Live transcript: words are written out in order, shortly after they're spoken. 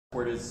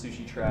Where does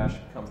sushi trash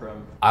come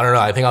from? I don't know.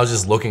 I think I was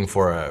just looking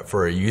for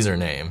a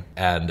username,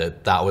 and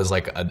that was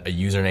like a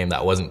username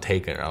that wasn't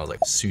taken. And I was like,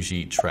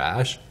 sushi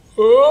trash?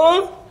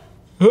 I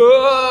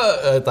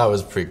thought it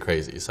was pretty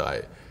crazy,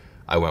 so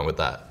I went with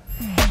that.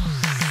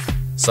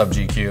 Sup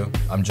GQ,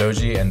 I'm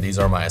Joji, and these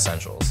are my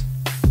essentials.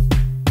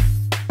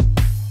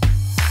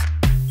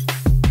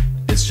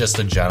 It's just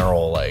a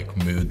general like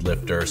mood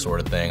lifter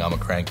sort of thing. I'm a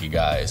cranky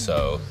guy,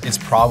 so it's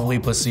probably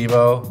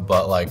placebo,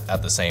 but like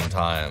at the same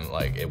time,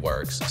 like it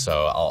works.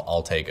 So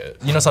I'll take it.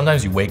 You know,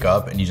 sometimes you wake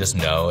up and you just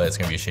know it's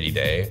gonna be a shitty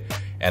day.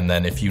 And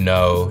then if you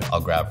know,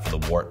 I'll grab for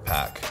the wart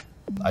pack.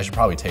 I should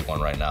probably take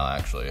one right now,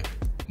 actually.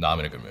 No, I'm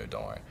in a good mood,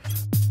 don't worry.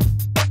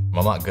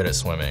 I'm not good at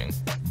swimming,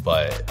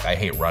 but I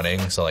hate running,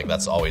 so like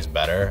that's always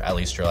better. At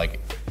least you're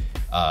like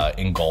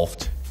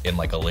engulfed in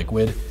like a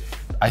liquid.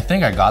 I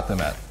think I got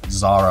them at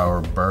Zara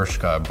or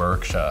Bershka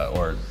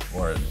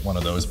or one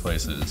of those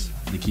places.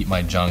 They keep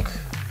my junk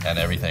and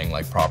everything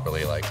like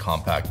properly like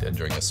compacted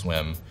during a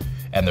swim,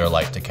 and they're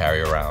light to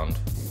carry around.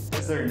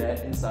 Is there a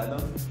net inside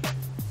them?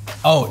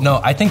 Oh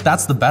no, I think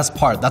that's the best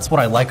part. That's what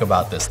I like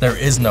about this. There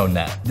is no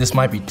net. This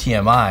might be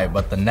TMI,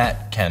 but the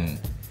net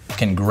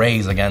can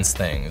graze against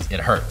things. It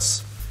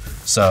hurts.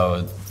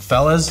 So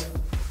fellas,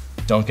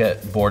 don't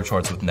get board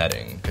shorts with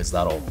netting, because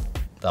that'll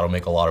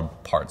make a lot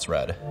of parts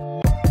red.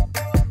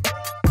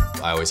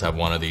 I always have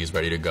one of these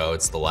ready to go.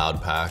 It's the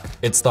Loud Pack.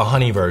 It's the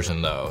honey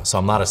version though, so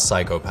I'm not a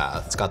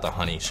psychopath. It's got the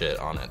honey shit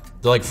on it.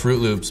 They're like Fruit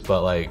Loops,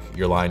 but like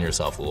you're lying to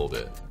yourself a little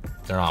bit.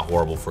 They're not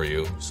horrible for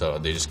you, so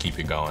they just keep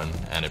you going,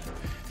 and it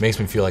makes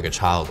me feel like a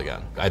child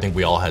again. I think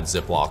we all had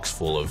Ziplocs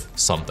full of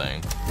something.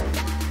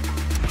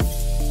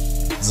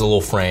 This is a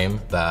little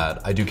frame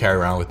that I do carry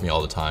around with me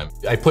all the time.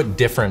 I put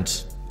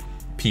different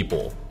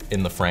people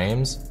in the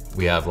frames.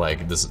 We have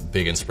like this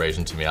big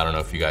inspiration to me. I don't know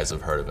if you guys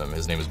have heard of him.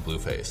 His name is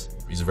Blueface.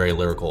 He's a very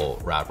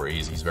lyrical rapper.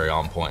 He's very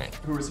on point.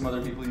 Who are some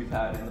other people you've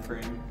had in the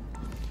frame?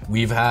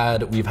 We've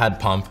had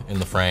Pump in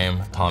the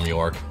frame, Tom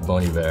York,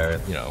 Bon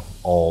Iver, you know,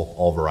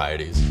 all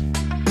varieties.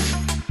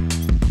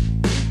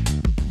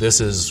 This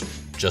is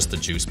just the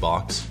juice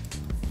box.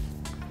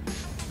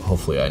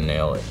 Hopefully I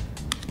nail it.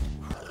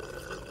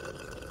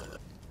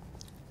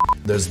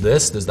 There's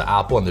the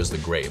apple, and there's the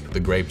grape. The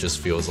grape just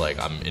feels like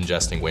I'm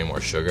ingesting way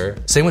more sugar.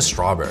 Same with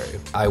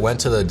strawberry. I went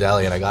to the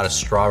deli and I got a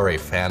strawberry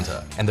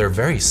Fanta, and they're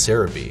very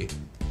syrupy.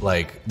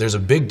 Like, there's a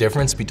big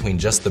difference between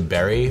just the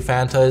berry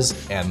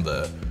Fantas and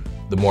the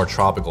more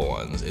tropical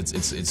ones.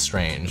 It's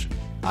strange.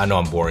 I know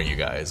I'm boring you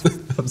guys.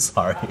 I'm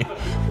sorry.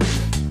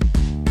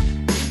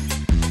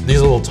 These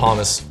are little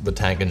Thomas the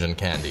Tank Engine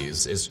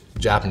candies. It's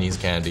Japanese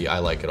candy. I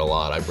like it a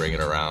lot. I bring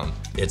it around.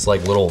 It's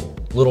like little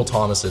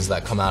Thomases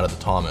that come out of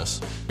the Thomas.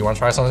 You want to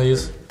try some of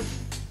these?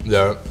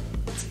 They're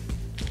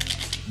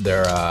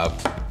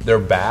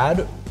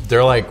bad.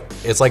 They're like,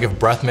 it's like if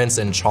breath mints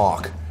and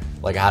chalk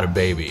like had a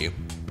baby,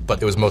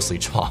 but it was mostly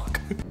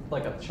chalk.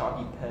 Like a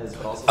chalky Pez,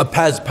 but also a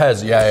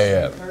Pez.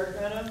 Yeah.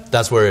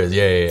 That's where it is.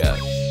 Yeah.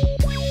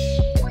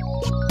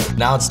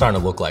 Now it's starting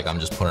to look like I'm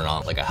just putting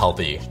on like a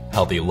healthy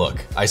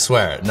look. I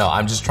swear. No,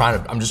 I'm just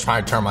trying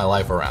to turn my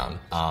life around.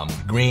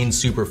 Green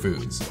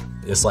superfoods.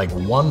 It's like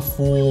one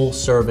full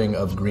serving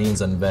of greens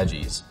and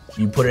veggies.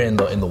 You put it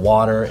in the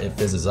water, it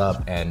fizzes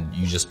up, and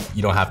you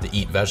don't have to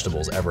eat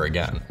vegetables ever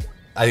again.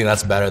 I think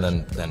that's better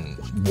than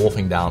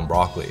wolfing down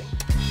broccoli.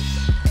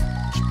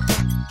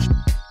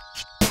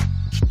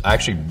 I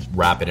actually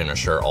wrap it in a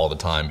shirt all the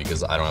time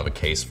because I don't have a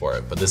case for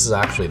it. But this is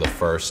actually the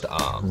first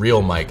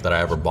real mic that I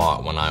ever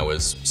bought when I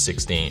was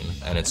 16.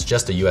 And it's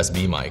just a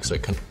USB mic, so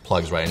it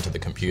plugs right into the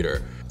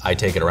computer. I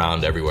take it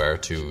around everywhere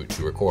to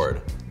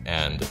record.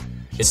 And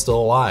it's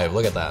still alive,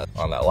 look at that.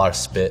 On that, a lot of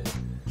spit,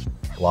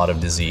 a lot of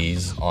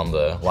disease a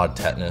lot of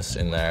tetanus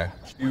in there.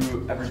 Do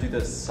you ever do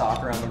the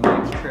sock around the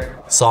mic trick?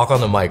 Sock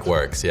on the mic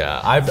works, yeah.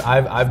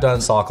 I've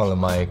done sock on the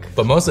mic,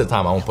 but most of the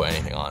time I won't put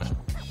anything on it.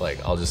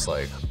 Like, I'll just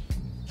let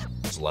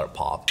it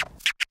pop.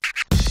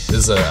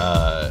 This is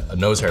a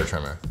nose hair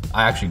trimmer.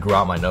 I actually grew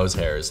out my nose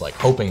hairs, like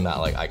hoping that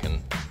like I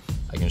can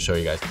show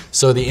you guys.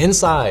 So the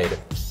inside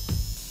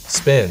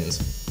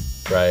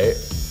spins, right?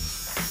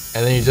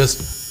 And then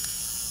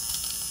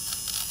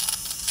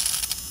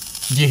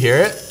do you hear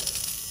it?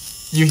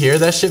 You hear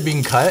that shit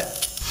being cut?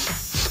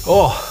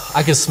 Oh,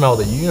 I can smell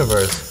the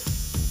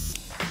universe.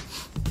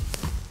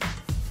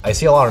 I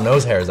see a lot of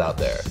nose hairs out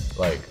there.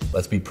 Like,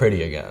 let's be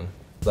pretty again.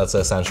 That's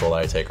essential that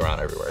I take around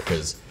everywhere,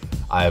 because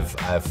I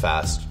have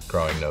fast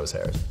growing nose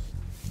hairs.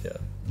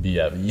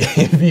 Yeah,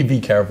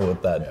 be careful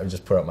with that. I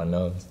just put up my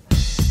nose.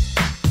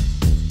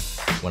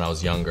 When I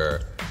was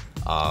younger,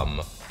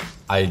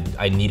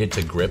 I needed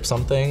to grip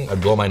something.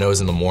 I'd blow my nose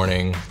in the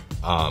morning,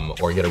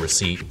 or get a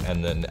receipt,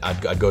 and then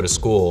I'd go to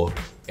school,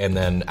 and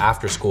then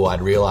after school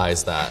I'd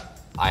realize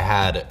that I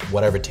had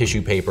whatever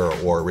tissue paper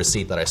or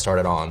receipt that I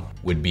started on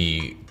would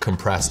be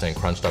compressed and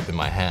crunched up in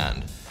my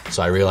hand.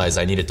 So I realized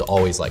I needed to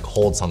always like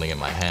hold something in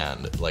my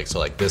hand. So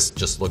like this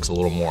just looks a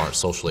little more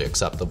socially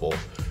acceptable.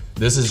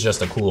 This is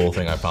just a cool little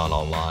thing I found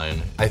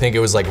online. I think it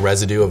was like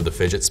residue of the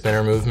fidget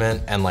spinner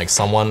movement, and like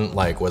someone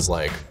like was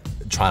like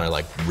trying to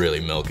like really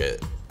milk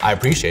it. I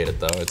appreciate it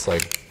though. It's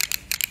like,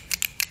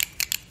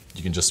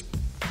 you can just,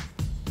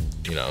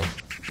 you know,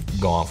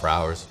 go on for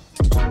hours.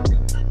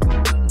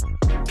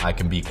 I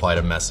can be quite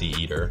a messy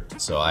eater.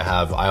 So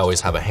I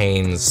always have a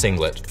Hanes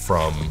singlet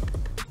from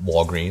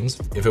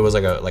Walgreens. If it was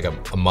like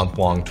a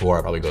month-long tour,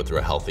 I'd probably go through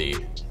a healthy,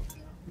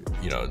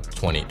 you know,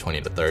 20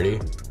 to 30,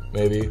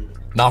 maybe.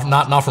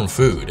 Not from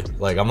food.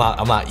 Like I'm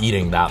not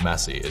eating that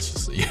messy. It's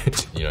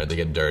just, you know, they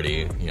get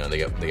dirty, you know, they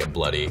get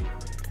bloody,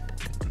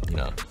 you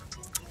know,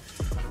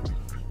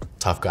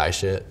 tough guy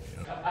shit.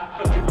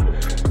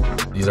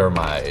 These are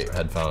my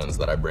headphones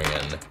that I bring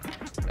in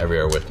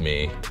everywhere with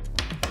me.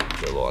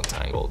 They're a little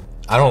entangled.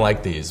 I don't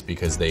like these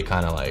because they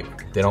kind of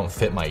like, they don't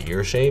fit my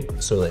ear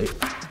shape, so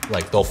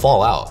they'll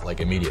fall out like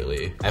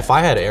immediately. If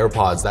I had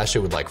AirPods, that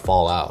shit would like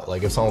fall out.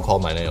 Like if someone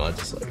called my name, I'd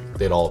just like,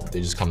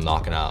 they just come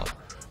knocking out.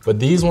 But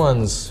these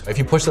ones, if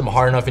you push them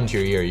hard enough into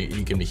your ear,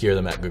 you can hear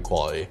them at good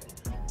quality.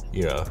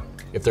 You know,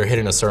 if they're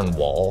hitting a certain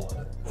wall.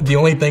 The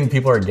only thing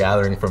people are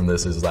gathering from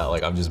this is that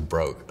like I'm just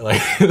broke.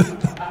 Like,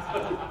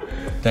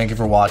 thank you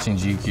for watching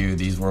GQ.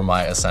 These were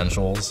my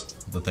essentials,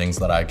 the things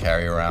that I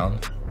carry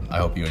around. I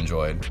hope you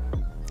enjoyed.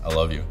 I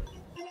love you.